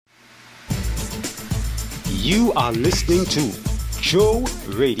You are listening to Joe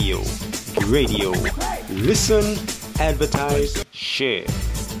Radio. Radio. Listen, advertise, share.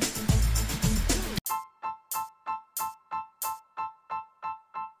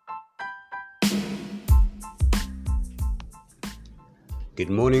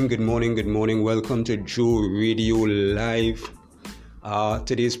 Good morning. Welcome to Joe Radio Live.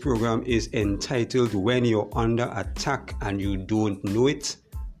 Today's program is entitled When You're Under Attack and You Don't Know It.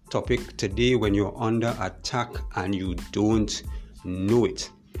 Topic today, when you're under attack and you don't know it.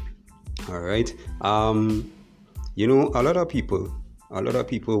 All right. A lot of people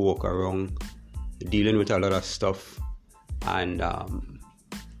walk around dealing with a lot of stuff and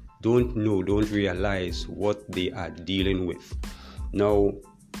don't realize what they are dealing with. Now,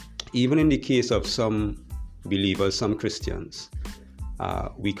 even in the case of some believers, some Christians,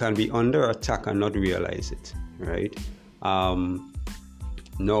 we can be under attack and not realize it, right?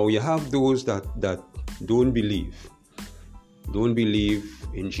 Now, you have those that don't believe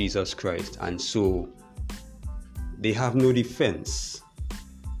in Jesus Christ, and so they have no defense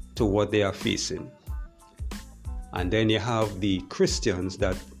to what they are facing. And then you have the Christians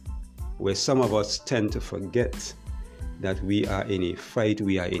where some of us tend to forget that we are in a fight,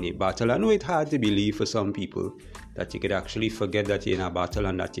 we are in a battle. I know it's hard to believe for some people that you could actually forget that you're in a battle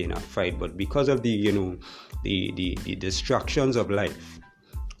and that you're in a fight, but because of the distractions of life,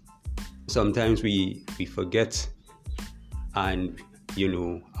 sometimes we forget, and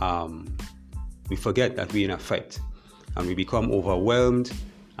we forget that we're in a fight, and we become overwhelmed.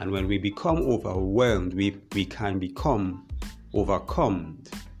 And when we become overwhelmed, we can become overcome,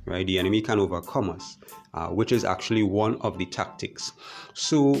 right? The enemy can overcome us, which is actually one of the tactics.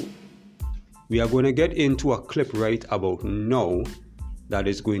 So we are going to get into a clip right about now that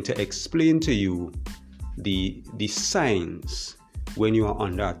is going to explain to you the signs when you are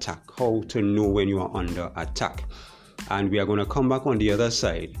under attack, how to know when you are under attack. And we are going to come back on the other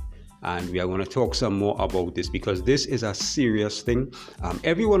side and we are going to talk some more about this, because this is a serious thing.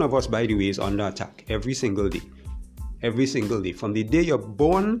 Every one of us, by the way, is under attack every single day. From the day you're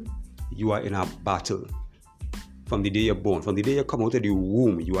born, you are in a battle. From the day you're born, from the day you come out of the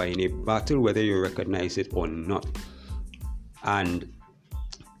womb, you are in a battle, whether you recognize it or not. And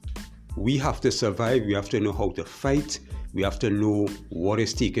we have to survive. We have to know how to fight. We have to know what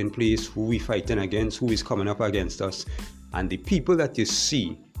is taking place, who we're fighting against, who is coming up against us. And the people that you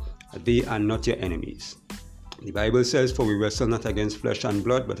see, they are not your enemies. The Bible says, for we wrestle not against flesh and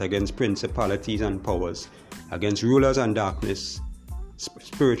blood, but against principalities and powers, against rulers and darkness,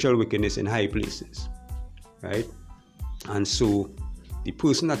 spiritual wickedness in high places. Right? And so the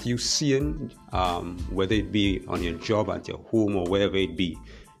person that you seeing, whether it be on your job, at your home, or wherever it be,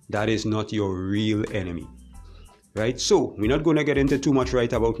 that is not your real enemy. Right? So we're not going to get into too much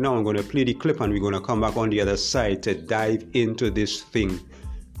right about now. I'm going to play the clip and we're going to come back on the other side to dive into this thing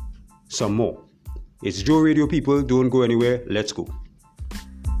some more. It's Joe Radio, people. Don't go anywhere. Let's go.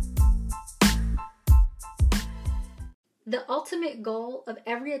 The ultimate goal of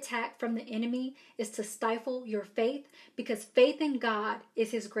every attack from the enemy is to stifle your faith, because faith in God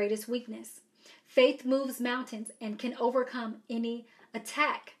is his greatest weakness. Faith moves mountains and can overcome any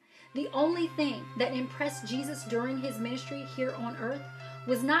attack. The only thing that impressed Jesus during his ministry here on earth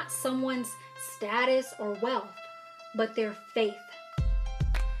was not someone's status or wealth, but their faith.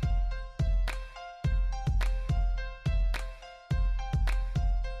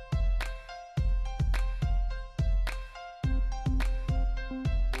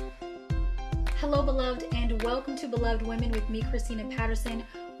 Hello, beloved, and welcome to Beloved Women with me, Christina Patterson,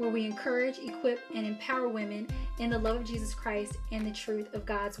 where we encourage, equip, and empower women in the love of Jesus Christ and the truth of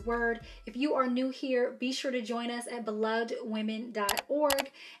God's Word. If you are new here, be sure to join us at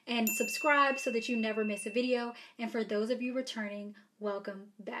belovedwomen.org and subscribe so that you never miss a video. And for those of you returning,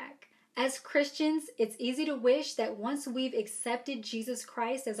 welcome back. As Christians, it's easy to wish that once we've accepted Jesus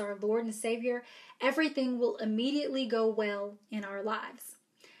Christ as our Lord and Savior, everything will immediately go well in our lives.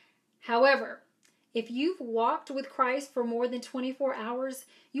 However, if you've walked with Christ for more than 24 hours,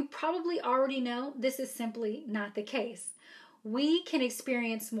 you probably already know this is simply not the case. We can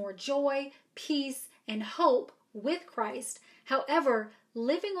experience more joy, peace, and hope with Christ. However,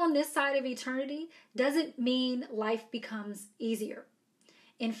 living on this side of eternity doesn't mean life becomes easier.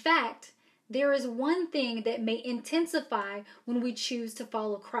 In fact, there is one thing that may intensify when we choose to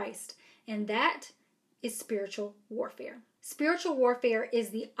follow Christ, and that is spiritual warfare. Spiritual warfare is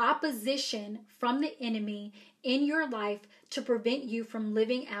the opposition from the enemy in your life to prevent you from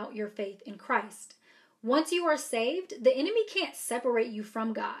living out your faith in Christ. Once you are saved, the enemy can't separate you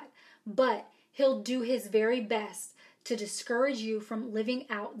from God, but he'll do his very best to discourage you from living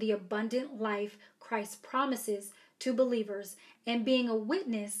out the abundant life Christ promises to believers and being a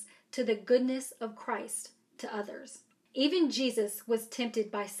witness to the goodness of Christ to others. Even Jesus was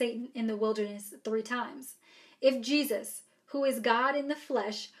tempted by Satan in the wilderness 3 times. If Jesus, who is God in the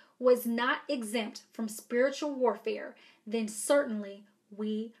flesh, was not exempt from spiritual warfare, then certainly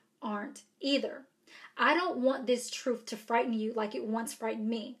we aren't either. I don't want this truth to frighten you like it once frightened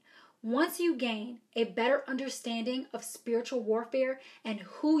me. Once you gain a better understanding of spiritual warfare and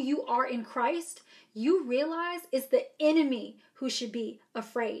who you are in Christ, you realize it's the enemy who should be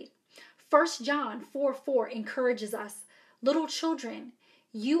afraid. 1 John 4:4 encourages us, "Little children,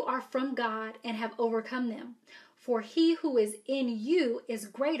 you are from God and have overcome them. For he who is in you is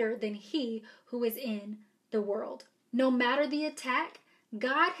greater than he who is in the world." No matter the attack,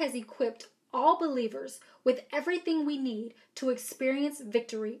 God has equipped all believers with everything we need to experience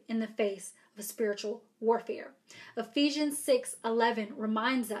victory in the face of spiritual warfare. Ephesians 6:11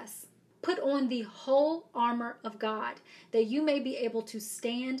 reminds us, "Put on the whole armor of God, that you may be able to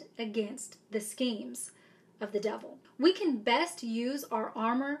stand against the schemes of the devil." We can best use our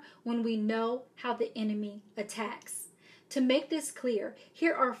armor when we know how the enemy attacks. To make this clear,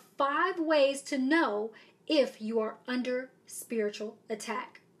 here are 5 ways to know if you are under spiritual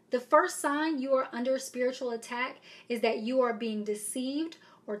attack. The first sign you are under spiritual attack is that you are being deceived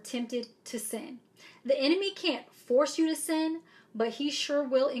or tempted to sin. The enemy can't force you to sin, but he sure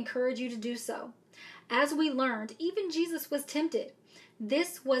will encourage you to do so. As we learned, even Jesus was tempted.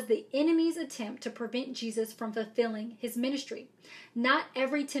 This was the enemy's attempt to prevent Jesus from fulfilling his ministry. Not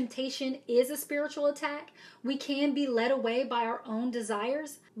every temptation is a spiritual attack. We can be led away by our own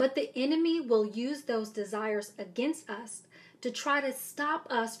desires, but the enemy will use those desires against us to try to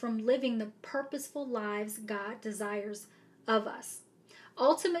stop us from living the purposeful lives God desires of us.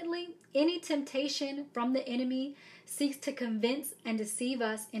 Ultimately, any temptation from the enemy seeks to convince and deceive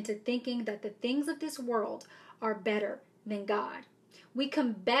us into thinking that the things of this world are better than God. We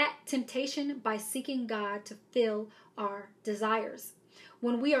combat temptation by seeking God to fill our desires.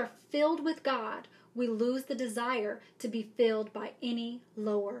 When we are filled with God, we lose the desire to be filled by any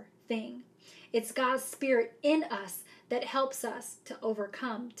lower thing. It's God's Spirit in us that helps us to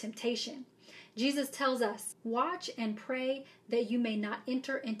overcome temptation. Jesus tells us, "Watch and pray that you may not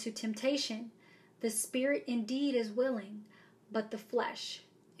enter into temptation. The spirit indeed is willing, but the flesh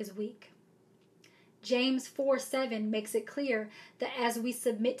is weak." James 4:7 makes it clear that as we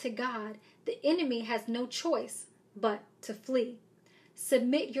submit to God, the enemy has no choice but to flee.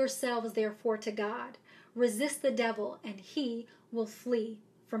 Submit yourselves therefore to God. Resist the devil, and he will flee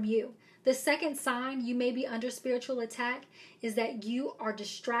from you. The second sign you may be under spiritual attack is that you are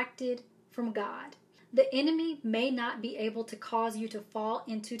distracted from God. The enemy may not be able to cause you to fall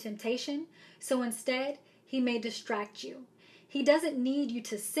into temptation, so instead, he may distract you. He doesn't need you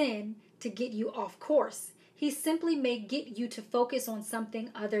to sin to get you off course. He simply may get you to focus on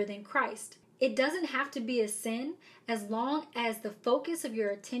something other than Christ. It doesn't have to be a sin as long as the focus of your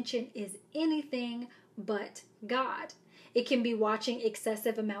attention is anything but God. It can be watching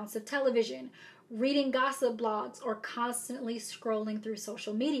excessive amounts of television, reading gossip blogs, or constantly scrolling through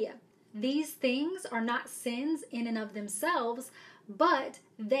social media. These things are not sins in and of themselves, but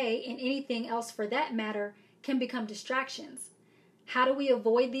they, and anything else for that matter, can become distractions. How do we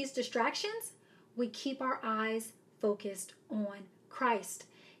avoid these distractions? We keep our eyes focused on Christ.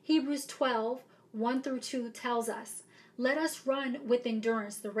 Hebrews 12:1-2 tells us, "Let us run with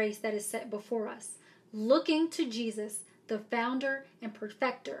endurance the race that is set before us, looking to Jesus, the founder and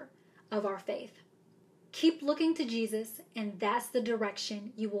perfecter of our faith." Keep looking to Jesus, and that's the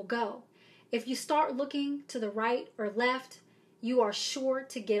direction you will go. If you start looking to the right or left, you are sure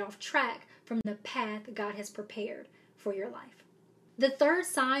to get off track from the path God has prepared for your life. The third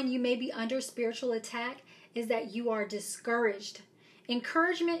sign you may be under spiritual attack is that you are discouraged.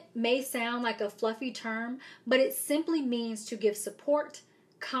 Encouragement may sound like a fluffy term, but it simply means to give support,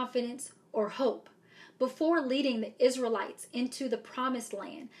 confidence, or hope. Before leading the Israelites into the promised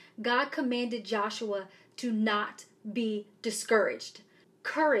land, God commanded Joshua to not be discouraged.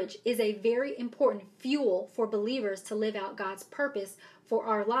 Courage is a very important fuel for believers to live out God's purpose for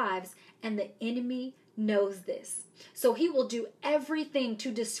our lives, and the enemy knows this. So he will do everything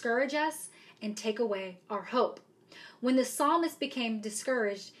to discourage us and take away our hope. When the psalmist became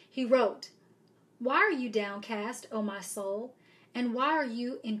discouraged, he wrote, "Why are you downcast, O my soul? And why are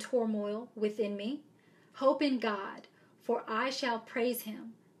you in turmoil within me? Hope in God, for I shall praise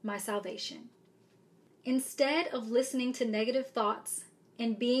him, my salvation." Instead of listening to negative thoughts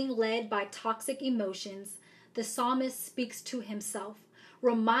and being led by toxic emotions, the psalmist speaks to himself,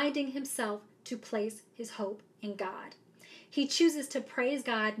 reminding himself to place his hope in God. He chooses to praise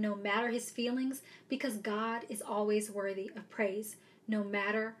God no matter his feelings because God is always worthy of praise, no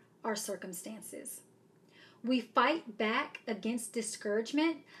matter our circumstances. We fight back against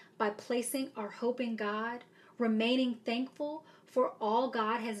discouragement by placing our hope in God, remaining thankful for all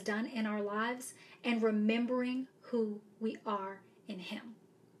God has done in our lives, and remembering who we are in him.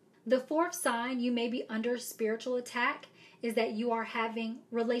 The fourth sign you may be under spiritual attack is that you are having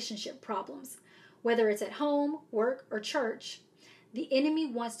relationship problems. Whether it's at home, work, or church, the enemy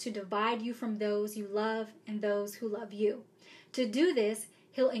wants to divide you from those you love and those who love you. To do this,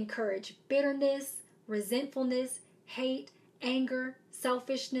 he'll encourage bitterness, resentfulness, hate, anger,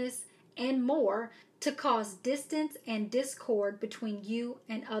 selfishness, and more to cause distance and discord between you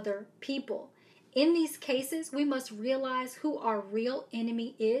and other people. In these cases, we must realize who our real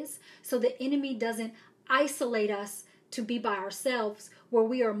enemy is so the enemy doesn't isolate us to be by ourselves where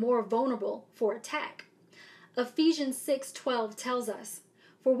we are more vulnerable for attack. Ephesians 6:12 tells us,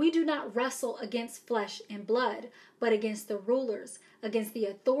 "For we do not wrestle against flesh and blood, but against the rulers, against the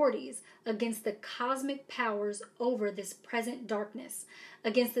authorities, against the cosmic powers over this present darkness,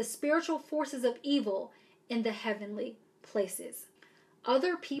 against the spiritual forces of evil in the heavenly places."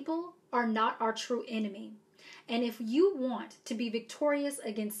 Other people are not our true enemy. And if you want to be victorious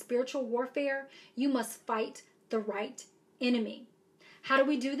against spiritual warfare, you must fight the right enemy. How do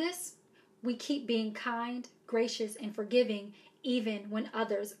we do this? We keep being kind, gracious, and forgiving even when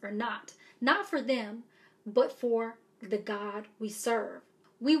others are not. Not for them, but for the God we serve.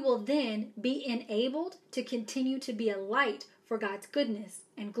 We will then be enabled to continue to be a light for God's goodness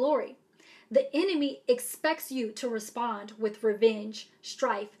and glory. The enemy expects you to respond with revenge,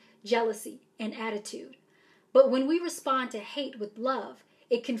 strife, jealousy, and attitude. But when we respond to hate with love,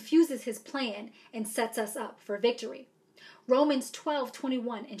 it confuses his plan and sets us up for victory. Romans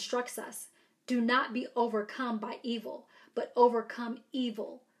 12:21 instructs us, "Do not be overcome by evil, but overcome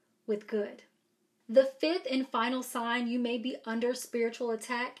evil with good." The fifth and final sign you may be under spiritual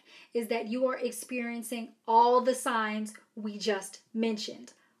attack is that you are experiencing all the signs we just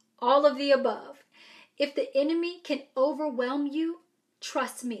mentioned. All of the above. If the enemy can overwhelm you,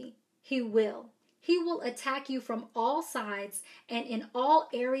 trust me, he will. He will attack you from all sides and in all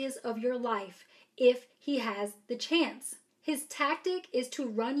areas of your life if he has the chance. His tactic is to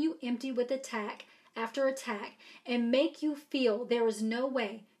run you empty with attack after attack and make you feel there is no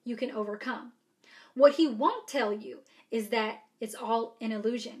way you can overcome. What he won't tell you is that it's all an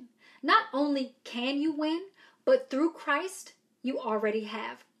illusion. Not only can you win, but through Christ, you already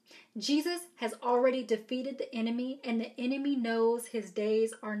have. Jesus has already defeated the enemy, and the enemy knows his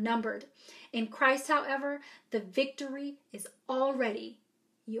days are numbered. In Christ, however, the victory is already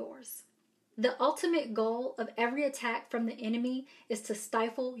yours. The ultimate goal of every attack from the enemy is to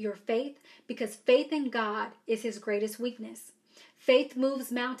stifle your faith, because faith in God is his greatest weakness. Faith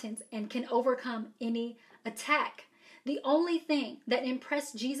moves mountains and can overcome any attack. The only thing that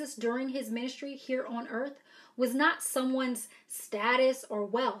impressed Jesus during his ministry here on earth was not someone's status or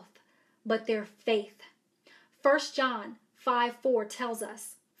wealth, but their faith. 1 John 5:4 tells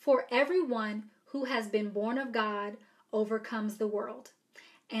us, "For everyone who has been born of God overcomes the world.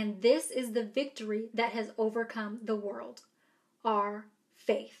 And this is the victory that has overcome the world, our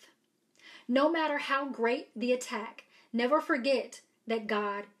faith." No matter how great the attack, never forget that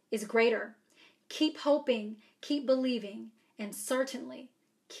God is greater. Keep hoping, keep believing, and certainly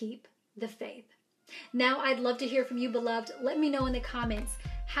keep the faith. Now, I'd love to hear from you, beloved. Let me know in the comments,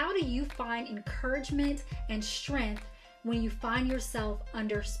 how do you find encouragement and strength when you find yourself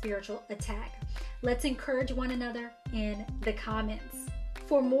under spiritual attack? Let's encourage one another in the comments.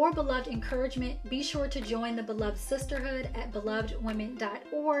 For more beloved encouragement, be sure to join the Beloved Sisterhood at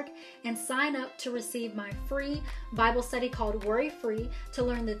belovedwomen.org and sign up to receive my free Bible study called Worry Free to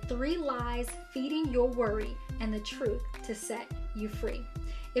learn the 3 lies feeding your worry and the truth to set you free.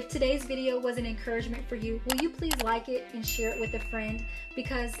 If today's video was an encouragement for you, will you please like it and share it with a friend?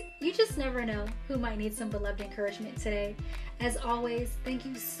 Because you just never know who might need some beloved encouragement today. As always, thank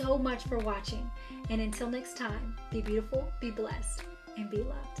you so much for watching. And until next time, be beautiful, be blessed, and be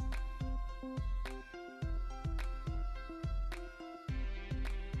loved.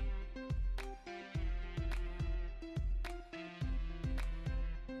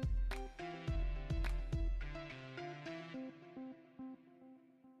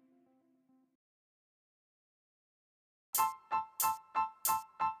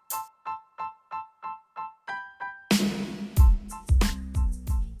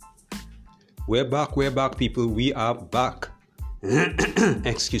 We're back, people. We are back.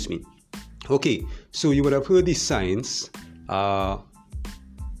 Excuse me. Okay, so you would have heard these signs.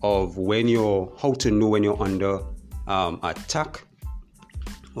 of how to know when you're under attack.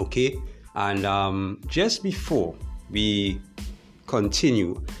 Okay, and just before we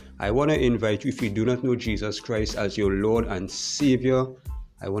continue, I want to invite you, if you do not know Jesus Christ as your Lord and Savior,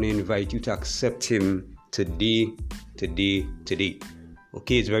 I want to invite you to accept Him today.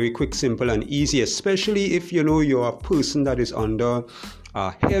 Okay, it's very quick, simple, and easy, especially if you know you're a person that is under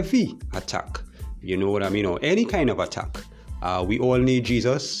a heavy attack. You know what I mean? Or any kind of attack. We all need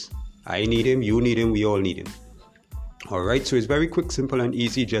Jesus. I need Him, you need Him, we all need Him. All right, so it's very quick, simple, and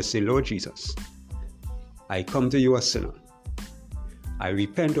easy. Just say, Lord Jesus, I come to you a sinner. I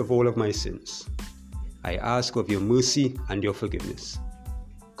repent of all of my sins. I ask of your mercy and your forgiveness.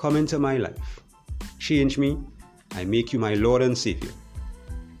 Come into my life. Change me. I make you my Lord and Savior.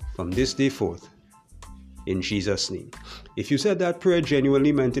 From this day forth, in Jesus' name. If you said that prayer,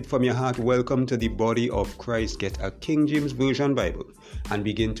 genuinely meant it from your heart, welcome to the body of Christ. Get a King James Version Bible and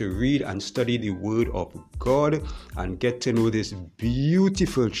begin to read and study the Word of God and get to know this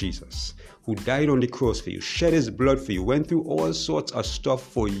beautiful Jesus who died on the cross for you, shed His blood for you, went through all sorts of stuff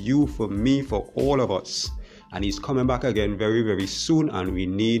for you, for me, for all of us. And He's coming back again very, very soon, and we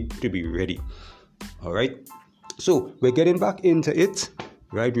need to be ready. All right. So we're getting back into it.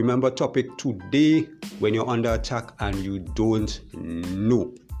 Right, remember topic today, when you're under attack and you don't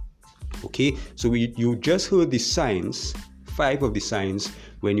know. Okay, so you just heard the signs, 5 of the signs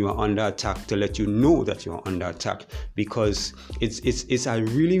when you are under attack, to let you know that you're under attack, because it's a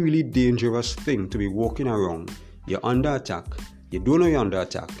really, really dangerous thing to be walking around. You're under attack, you don't know you're under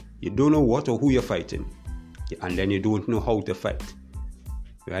attack, you don't know what or who you're fighting, and then you don't know how to fight.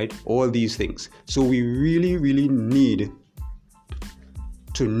 Right, all these things. So we really, really need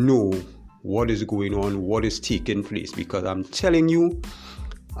to know what is going on, what is taking place, because I'm telling you,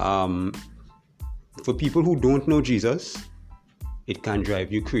 for people who don't know Jesus, it can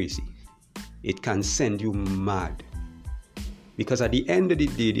drive you crazy. It can send you mad, because at the end of the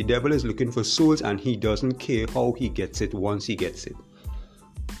day, the devil is looking for souls, and he doesn't care how he gets it once he gets it.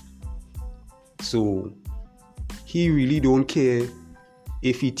 So he really don't care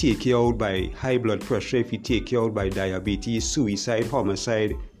if he take you out by high blood pressure, if he take you out by diabetes, suicide,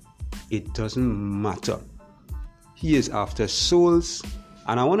 homicide. It doesn't matter. He is after souls.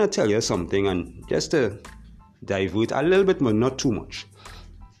 And I want to tell you something, and just to divert a little bit, but not too much.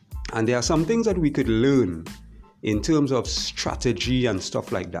 And there are some things that we could learn in terms of strategy and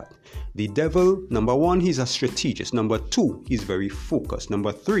stuff like that. The devil, number 1, he's a strategist. Number 2, he's very focused.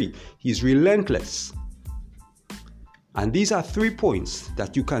 Number 3, he's relentless. And these are 3 points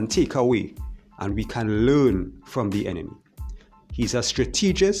that you can take away and we can learn from the enemy. He's a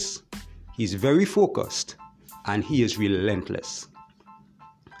strategist, he's very focused, and he is relentless.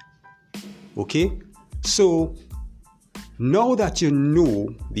 Okay? So, now that you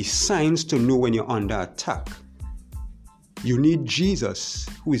know the signs to know when you're under attack, you need Jesus,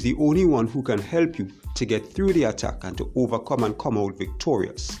 who is the only one who can help you to get through the attack and to overcome and come out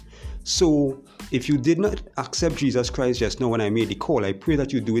victorious. So, if you did not accept Jesus Christ just now when I made the call, I pray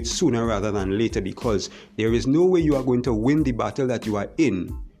that you do it sooner rather than later, because there is no way you are going to win the battle that you are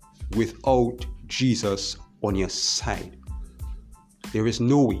in without Jesus on your side. There is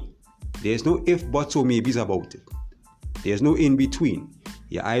no way. There is no if, buts, or maybes about it. There is no in between.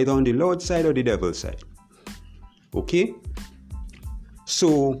 You're either on the Lord's side or the devil's side. Okay?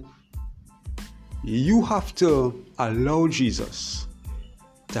 So, you have to allow Jesus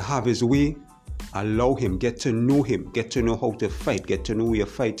to have His way. Allow Him, get to know Him, get to know how to fight, get to know who you're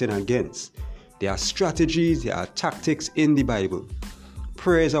fighting against. There are strategies, there are tactics in the Bible.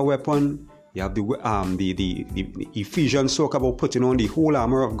 Prayer is a weapon. You have the Ephesians talk about putting on the whole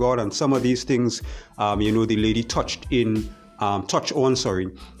armor of God, and some of these things, the lady touched on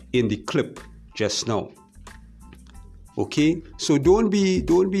in the clip just now. Okay, so don't be,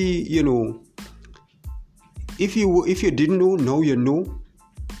 if you didn't know, now you know.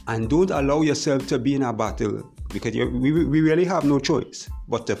 And don't allow yourself to be in a battle, because we really have no choice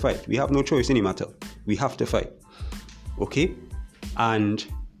but to fight. We have no choice in the matter. We have to fight. Okay? And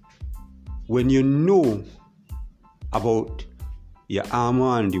when you know about your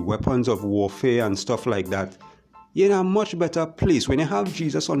armor and the weapons of warfare and stuff like that, you're in a much better place. When you have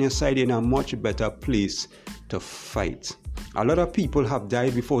Jesus on your side, you're in a much better place to fight. A lot of people have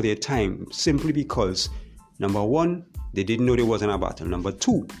died before their time simply because, number 1, they didn't know there wasn't a battle. Number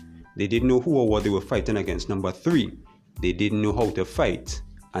 2, they didn't know who or what they were fighting against. Number 3, they didn't know how to fight,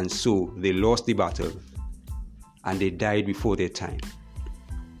 and so they lost the battle and they died before their time.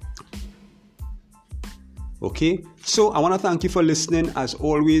 Okay, so I want to thank you for listening. As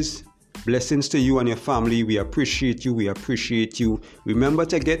always, Blessings to you and your family. We appreciate you. We appreciate you. Remember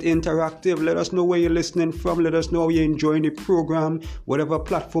to get interactive. Let us know where you're listening from. Let us know how you're enjoying the program. Whatever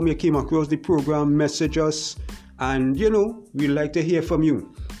platform you came across the program, message us. And, we'd like to hear from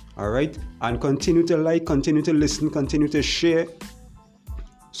you. All right? And continue to like, continue to listen, continue to share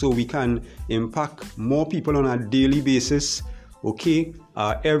so we can impact more people on a daily basis. Okay?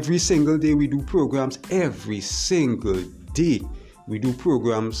 Every single day we do programs. Every single day we do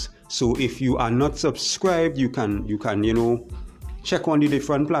programs. So if you are not subscribed, you can check on the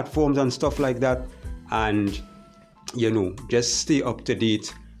different platforms and stuff like that, and just stay up to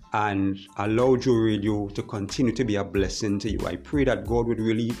date and allow Joe Radio to continue to be a blessing to you. I pray that God would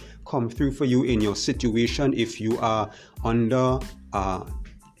really come through for you in your situation. If you are under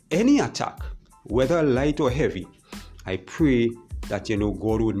any attack, whether light or heavy, I pray that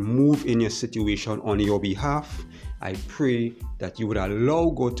God would move in your situation on your behalf. I pray that you would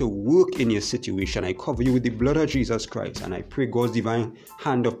allow God to work in your situation. I cover you with the blood of Jesus Christ, and I pray God's divine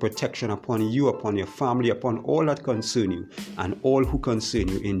hand of protection upon you, upon your family, upon all that concern you, and all who concern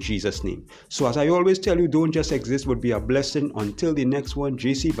you, in Jesus' name. So as I always tell you, don't just exist, but be a blessing. Until the next one,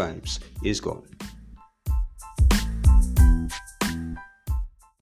 JC Vibes is gone.